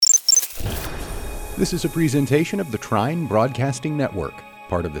This is a presentation of the Trine Broadcasting Network,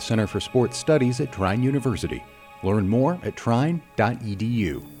 part of the Center for Sports Studies at Trine University. Learn more at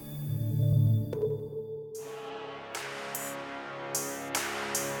trine.edu.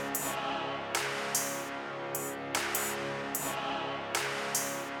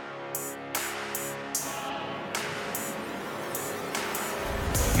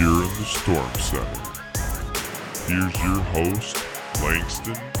 You're in the Storm Center. Here's your host,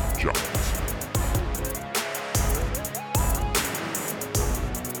 Langston Johnson.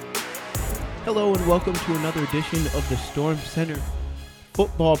 Hello and welcome to another edition of the Storm Center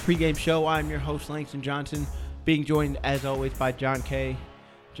football pregame show. I'm your host, Langston Johnson, being joined as always by John Kay.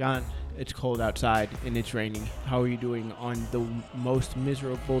 John, it's cold outside and it's raining. How are you doing on the most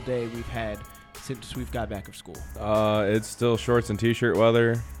miserable day we've had since we've got back of school? It's still shorts and t-shirt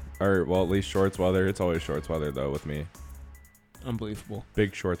weather, or well, at least shorts weather. It's always shorts weather though with me. Unbelievable.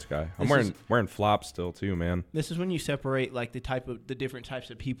 Big shorts guy. I'm This wearing flops still too, man. This is when you separate like the different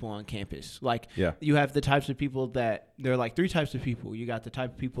types of people on campus. Like Yeah. you have the types of people that there are like three types of people. You got the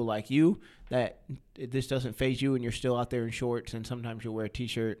type of people like you that this doesn't faze you and you're still out there in shorts and sometimes you'll wear a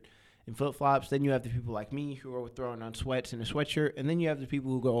t-shirt and flip-flops. Then you have the people like me who are throwing on sweats and a sweatshirt, and then you have the people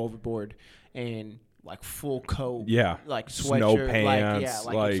who go overboard and like full coat, Yeah. like Snow sweatshirt, pants,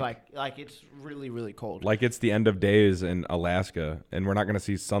 like it's really really cold. Like it's the end of days in Alaska, and we're not gonna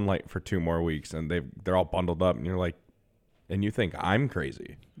see sunlight for 2 more weeks, and they're all bundled up, and you're like, and you think I'm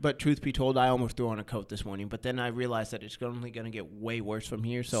crazy. But truth be told, I almost threw on a coat this morning, but then I realized that it's only going to get way worse from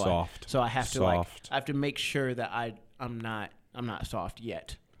here. So I have to make sure that I'm not soft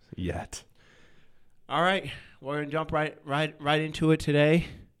yet. All right, we're gonna jump right into it today.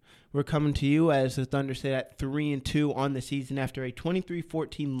 We're coming to you as the Thunder sit at 3-2 on the season after a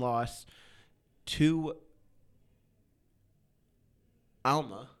 23-14 loss to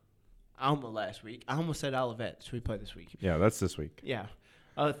Alma last week. I almost said Olivet, so we play this week. Yeah, that's this week. Yeah.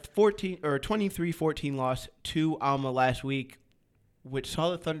 23-14 loss to Alma last week, which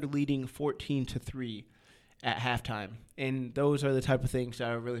saw the Thunder leading 14-3 at halftime. And those are the type of things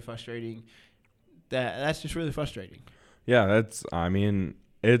that are really frustrating. That's just really frustrating. Yeah,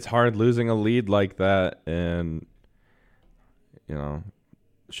 it's hard losing a lead like that, and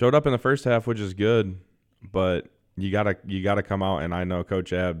showed up in the first half, which is good, but you gotta come out, and I know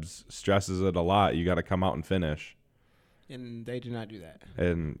Coach Abs stresses it a lot. You gotta come out and finish, and they did not do that.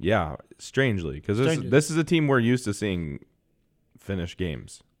 And yeah, strangely, because this is a team we're used to seeing finish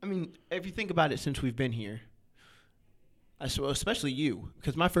games. I mean, if you think about it, since we've been here, especially you,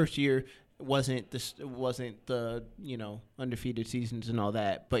 because my first year wasn't the undefeated seasons and all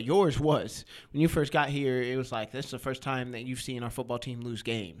that, but yours was. When you first got here, it was like, this is the first time that you've seen our football team lose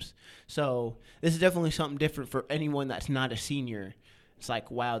games. So this is definitely something different for anyone that's not a senior. It's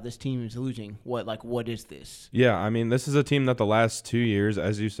like, wow, this team is losing. What is this? Yeah, I mean, this is a team that the last 2 years,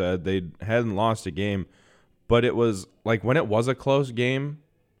 as you said, they hadn't lost a game, but it was like when it was a close game,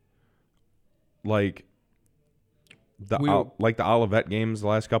 like the Olivet games the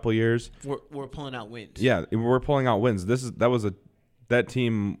last couple of years, we're pulling out wins. Yeah, we're pulling out wins. That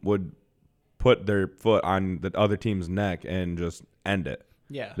team would put their foot on the other team's neck and just end it.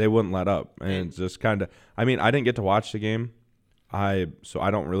 Yeah, they wouldn't let up, and it's just kind of. I mean, I didn't get to watch the game, so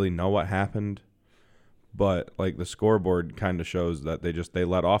I don't really know what happened, but like the scoreboard kind of shows that they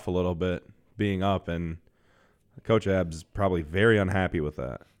let off a little bit, being up, and Coach Abs probably very unhappy with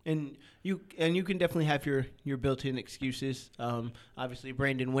that. And you can definitely have your built-in excuses. Obviously,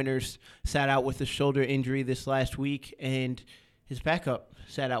 Brandon Winters sat out with a shoulder injury this last week, and his backup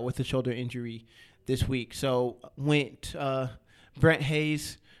sat out with a shoulder injury this week. So Brent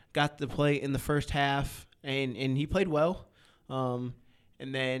Hayes got the play in the first half, and he played well, and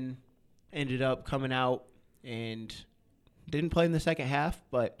then ended up coming out and didn't play in the second half,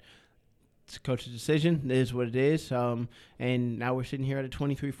 but it's coach's decision. It is what it is. And now we're sitting here at a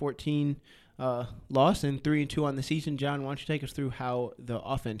 23-14 loss and 3-2 on the season. John, why don't you take us through how the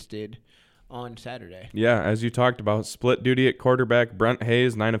offense did on Saturday? Yeah, as you talked about, split duty at quarterback. Brent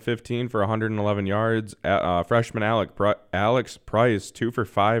Hayes, 9 of 15 for 111 yards. Freshman Alex Price, 2 for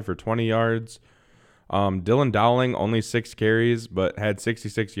 5 for 20 yards. Dylan Dowling, only 6 carries, but had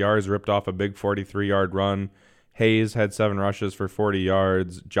 66 yards, ripped off a big 43-yard run. Hayes had 7 rushes for 40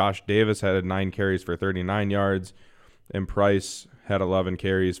 yards. Josh Davis had 9 carries for 39 yards. And Price had 11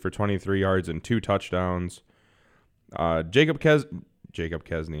 carries for 23 yards and 2 touchdowns. Jacob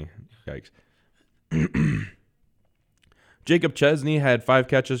Chesney. Yikes. Jacob Chesney had 5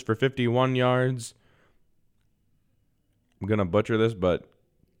 catches for 51 yards. I'm going to butcher this, but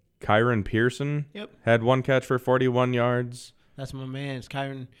Kyron Pearson had 1 catch for 41 yards. That's my man. It's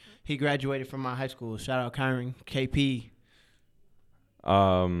Kyron. He graduated from my high school. Shout out Kyron, KP.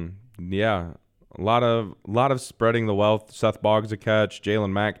 Yeah, a lot of spreading the wealth. Seth Boggs a catch,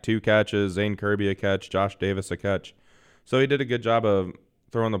 Jalen Mack 2 catches, Zane Kirby a catch, Josh Davis a catch. So he did a good job of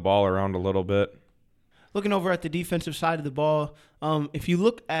throwing the ball around a little bit. Looking over at the defensive side of the ball, if you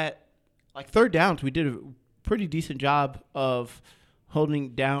look at like third downs, we did a pretty decent job of holding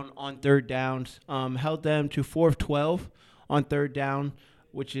down on third downs. Held them to 4 of 12 on third down,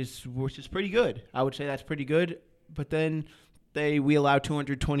 which is pretty good. I would say that's pretty good. But then we allowed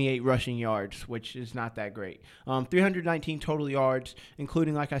 228 rushing yards, which is not that great. 319 total yards,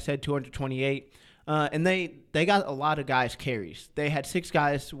 including, like I said, 228. And they got a lot of guys carries. They had 6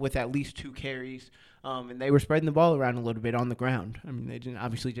 guys with at least 2 carries, and they were spreading the ball around a little bit on the ground. I mean, they did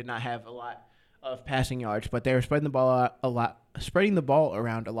not have a lot of passing yards, but they were spreading the ball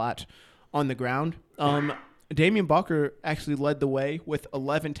around a lot on the ground. Damian Balker actually led the way with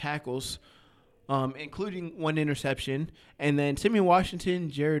 11 tackles, including 1 interception. And then Simeon Washington,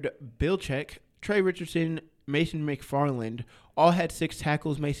 Jared Bilchek, Trey Richardson, Mason McFarland all had 6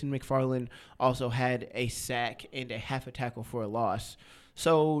 tackles. Mason McFarland also had a sack and a half a tackle for a loss.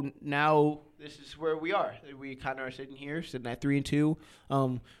 So now this is where we are. We kind of are sitting at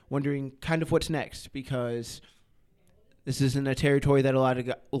 3-2, wondering kind of what's next, because this isn't a territory that a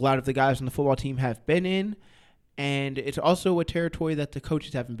lot of the guys on the football team have been in. And it's also a territory that the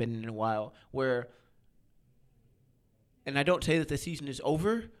coaches haven't been in a while, and I don't say that the season is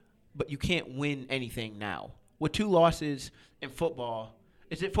over, but you can't win anything now. With 2 losses in football,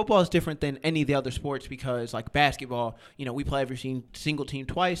 football is different than any of the other sports, because like basketball, we play every single team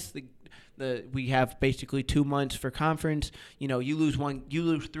twice. We have basically 2 months for conference. You lose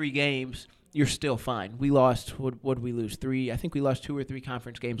 3 games, you're still fine. We lost, what did we lose? 3? I think we lost 2 or 3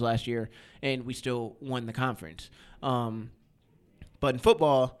 conference games last year, and we still won the conference. But in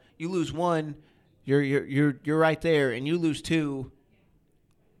football, you lose 1, you're right there, and you lose 2.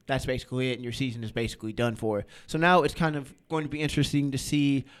 That's basically it, and your season is basically done for. So now it's kind of going to be interesting to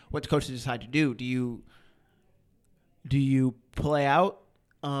see what the coaches decide to do. Do you play out?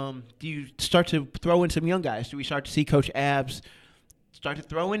 Do you start to throw in some young guys? Do we start to see Coach Abs start to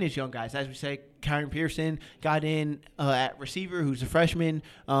throw in his young guys? As we say, Kyron Pearson got in at receiver, who's a freshman.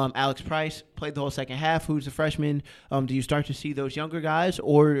 Alex Price played the whole second half, who's a freshman. Do you start to see those younger guys,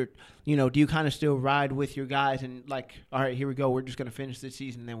 or do you kind of still ride with your guys and like, all right, here we go, we're just going to finish this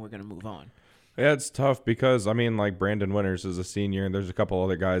season, then we're going to move on? Yeah, it's tough because, like Brandon Winters is a senior, and there's a couple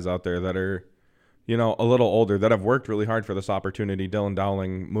other guys out there that are, a little older that have worked really hard for this opportunity. Dylan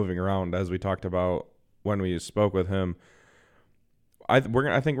Dowling moving around, as we talked about when we spoke with him. I think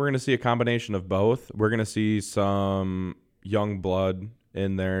we're going to see a combination of both. We're going to see some young blood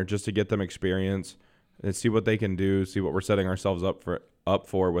in there just to get them experience and see what they can do, see what we're setting ourselves up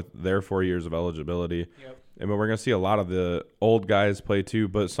for with their 4 years of eligibility. Yep. And we're going to see a lot of the old guys play too,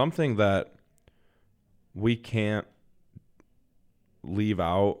 but something that we can't leave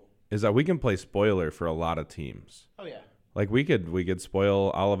out is that we can play spoiler for a lot of teams. Oh yeah. Like we could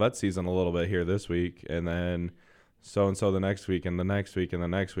spoil Olivet's season a little bit here this week, and then so-and-so the next week, and the next week, and the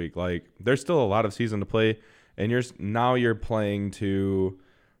next week. Like, there's still a lot of season to play, and you're playing to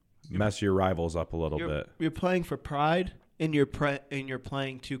mess your rivals up a little bit. You're playing for pride, and you're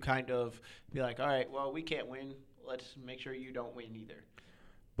playing to kind of be like, all right, well, we can't win. Let's make sure you don't win either.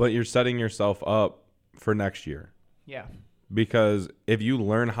 But you're setting yourself up for next year. Yeah. Because if you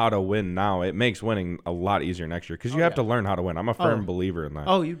learn how to win now, it makes winning a lot easier next year, because you have to learn how to win. I'm a firm believer in that.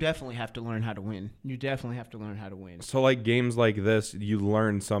 Oh, you definitely have to learn how to win. So, like, games like this, you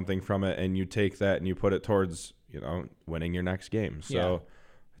learn something from it, and you take that and you put it towards, winning your next game. So,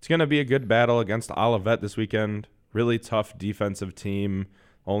 It's going to be a good battle against Olivet this weekend. Really tough defensive team,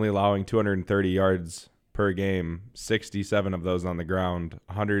 only allowing 230 yards per game, 67 of those on the ground,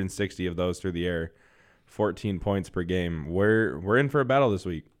 160 of those through the air. 14 points per game. We're in for a battle this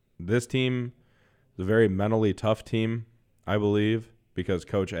week. This team is a very mentally tough team, I believe, because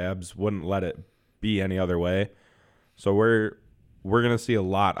Coach Abs wouldn't let it be any other way. So we're going to see a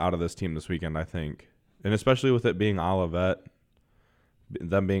lot out of this team this weekend, I think. And especially with it being Olivet,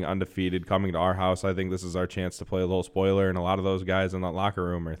 them being undefeated, coming to our house, I think this is our chance to play a little spoiler, and a lot of those guys in that locker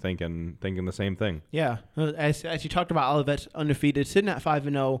room are thinking the same thing. Yeah, as you talked about, Olivet's undefeated, sitting at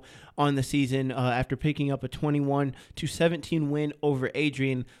 5-0 on the season after picking up a 21-17 win over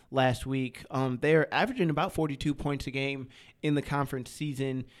Adrian last week. They're averaging about 42 points a game in the conference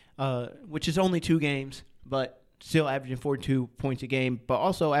season, which is only 2 games, but still averaging 42 points a game, but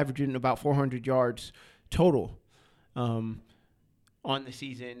also averaging about 400 yards total on the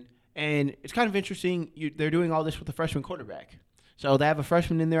season. And it's kind of interesting. They're doing all this with a freshman quarterback. So they have a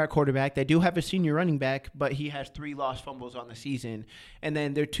freshman in there at quarterback. They do have a senior running back, but he has 3 lost fumbles on the season. And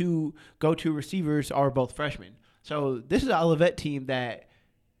then their 2 go-to receivers are both freshmen. So this is an Olivet team that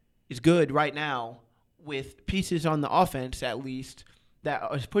is good right now with pieces on the offense, at least, that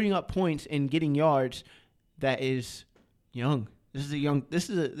is putting up points and getting yards. That is young. This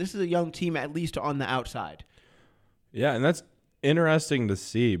is a young team, at least on the outside. Yeah, and that's interesting to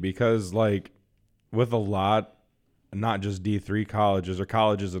see because, like, with a lot, not just D3 colleges or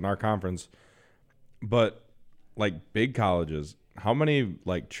colleges in our conference, but like big colleges, how many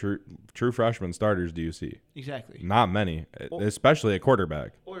like true freshman starters do you see? Exactly. Not many, especially at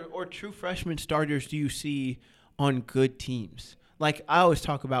quarterback. Or true freshman starters do you see on good teams? Like I always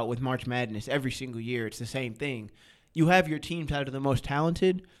talk about with March Madness, every single year it's the same thing. You have your teams that are the most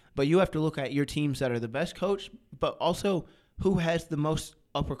talented, but you have to look at your teams that are the best coached, but also who has the most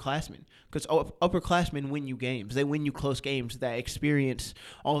upperclassmen, because upperclassmen win you games. They win you close games. That experience,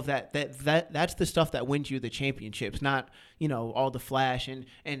 all of that. That's the stuff that wins you the championships. Not all the flash and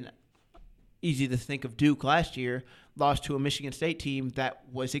easy to think of. Duke last year lost to a Michigan State team that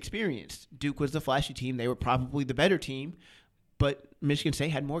was experienced. Duke was the flashy team. They were probably the better team, but Michigan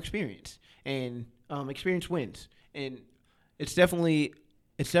State had more experience, and experience wins. And it's definitely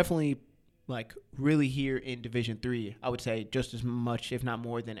like really here in Division III, I would say just as much, if not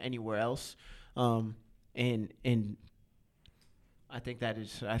more, than anywhere else. And I think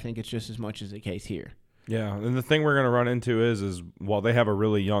it's just as much as the case here. Yeah, and the thing we're going to run into is while they have a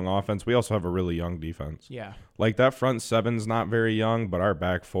really young offense, we also have a really young defense. Yeah. Like that front seven's not very young, but our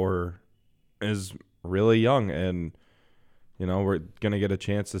back 4 is really young, and we're going to get a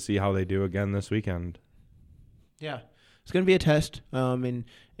chance to see how they do again this weekend. Yeah. It's going to be a test, and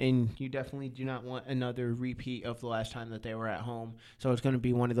you definitely do not want another repeat of the last time that they were at home. So it's going to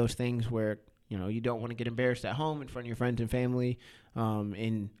be one of those things where, you don't want to get embarrassed at home in front of your friends and family,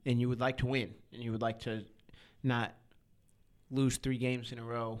 and you would like to win, and you would like to not lose 3 games in a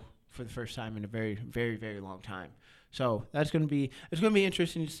row for the first time in a very, very, very long time. So it's going to be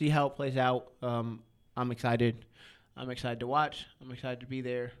interesting to see how it plays out. I'm excited. I'm excited to watch. I'm excited to be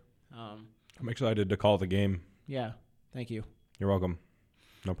there. I'm excited to call the game. Yeah. Thank you. You're welcome.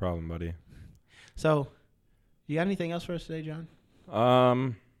 No problem, buddy. So, you got anything else for us today, John?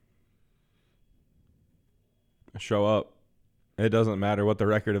 Show up. It doesn't matter what the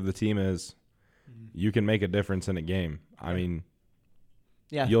record of the team is. You can make a difference in a game. I mean,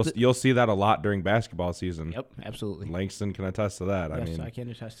 yeah, you'll see that a lot during basketball season. Yep, absolutely. Langston can attest to that. Yes, I can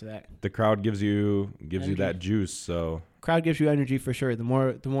attest to that. The crowd gives you energy. that juice. So crowd gives you energy for sure. The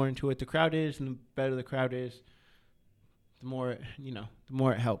more into it the crowd is, and the better the crowd is, the more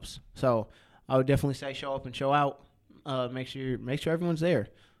it helps. So I would definitely say show up and show out. Make sure everyone's there.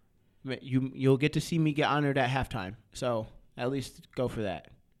 You'll get to see me get honored at halftime. So at least go for that.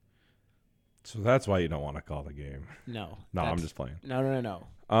 So that's why you don't want to call the game. No, I'm just playing. No.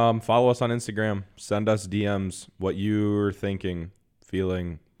 Follow us on Instagram. Send us DMs. What you're thinking,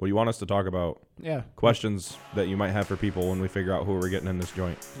 feeling. What you want us to talk about. Yeah. Questions that you might have for people when we figure out who we're getting in this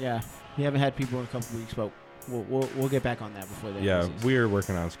joint. Yeah. We haven't had people in a couple weeks, but we'll get back on that before that. Yeah, we're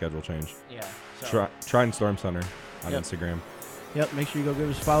working on a schedule change. Yeah. So. Trident Storm Center on Instagram. Yep. Make sure you go give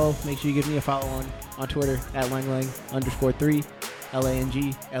us a follow. Make sure you give me a follow on Twitter at @langlang_3. LANG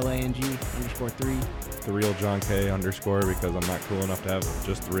 _3. The real John K _ because I'm not cool enough to have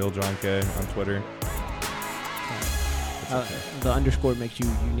just the real John K on Twitter. Okay. The underscore makes you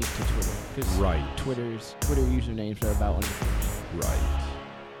unique to Twitter. Right. Twitter usernames are about underscores. Right.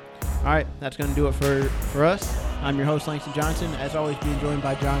 All right, that's going to do it for us. I'm your host, Langston Johnson. As always, being joined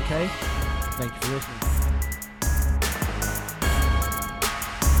by John K. Thank you for listening.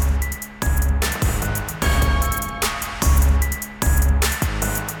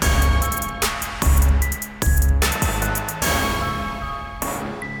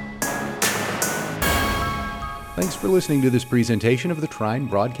 Thanks for listening to this presentation of the Trine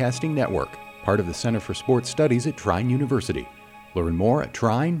Broadcasting Network, part of the Center for Sports Studies at Trine University. Learn more at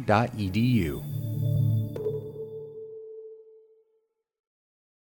trine.edu.